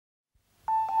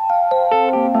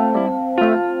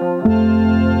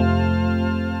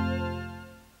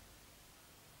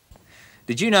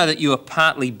Did you know that you are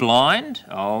partly blind?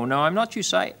 Oh, no, I'm not, you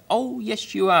say. Oh,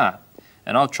 yes, you are.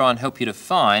 And I'll try and help you to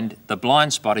find the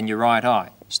blind spot in your right eye.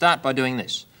 Start by doing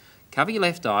this. Cover your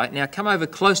left eye. Now come over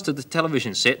close to the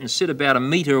television set and sit about 1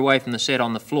 metre away from the set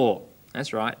on the floor.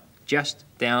 That's right, just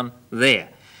down there.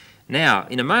 Now,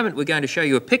 in a moment, we're going to show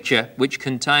you a picture which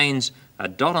contains a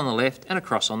dot on the left and a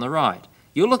cross on the right.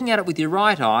 You're looking at it with your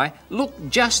right eye. Look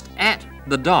just at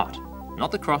the dot,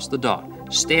 not the cross, the dot.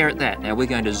 Stare at that. Now, we're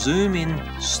going to zoom in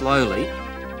slowly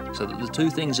so that the two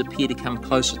things appear to come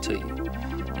closer to you.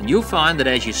 And you'll find that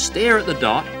as you stare at the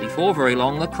dot, before very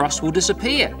long, the cross will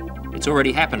disappear. It's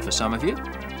already happened for some of you.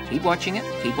 Keep watching it.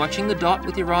 Keep watching the dot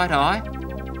with your right eye.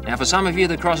 Now, for some of you,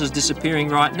 the cross is disappearing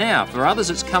right now. For others,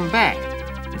 it's come back.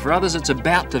 And for others, it's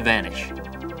about to vanish.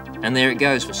 And there it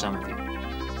goes for some of you.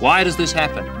 Why does this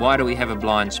happen? Why do we have a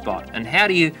blind spot? And how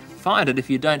do you find it if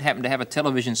you don't happen to have a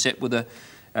television set with a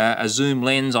zoom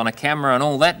lens on a camera and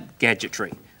all that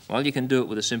gadgetry? Well, you can do it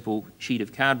with a simple sheet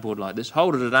of cardboard like this.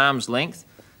 Hold it at arm's length,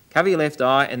 cover your left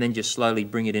eye, and then just slowly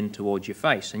bring it in towards your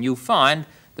face. And you'll find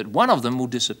that one of them will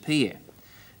disappear.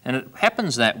 And it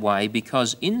happens that way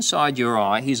because inside your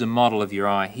eye, here's a model of your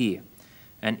eye here.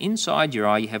 And inside your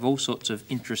eye, you have all sorts of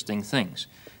interesting things.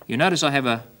 You notice I have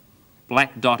a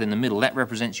black dot in the middle. That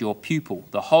represents your pupil,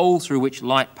 the hole through which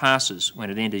light passes when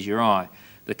it enters your eye.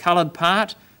 The coloured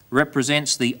part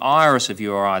represents the iris of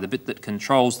your eye, the bit that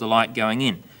controls the light going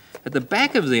in. At the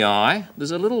back of the eye,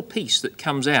 there's a little piece that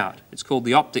comes out. It's called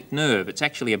the optic nerve. It's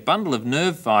actually a bundle of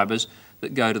nerve fibres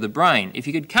that go to the brain. If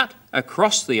you could cut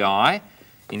across the eye,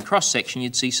 in cross-section,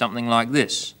 you'd see something like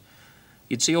this.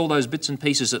 You'd see all those bits and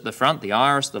pieces at the front, the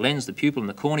iris, the lens, the pupil and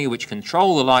the cornea, which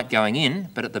control the light going in,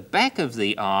 but at the back of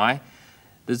the eye,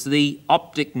 there's the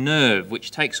optic nerve,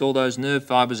 which takes all those nerve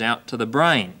fibres out to the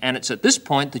brain. And it's at this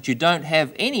point that you don't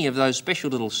have any of those special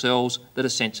little cells that are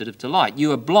sensitive to light.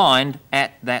 You are blind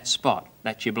at that spot.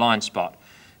 That's your blind spot.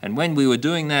 And when we were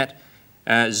doing that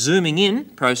zooming in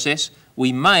process,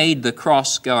 we made the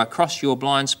cross go across your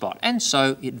blind spot, and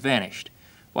so it vanished.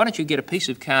 Why don't you get a piece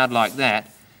of card like that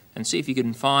and see if you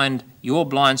can find your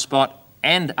blind spot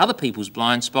and other people's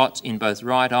blind spots in both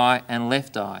right eye and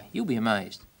left eye. You'll be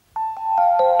amazed.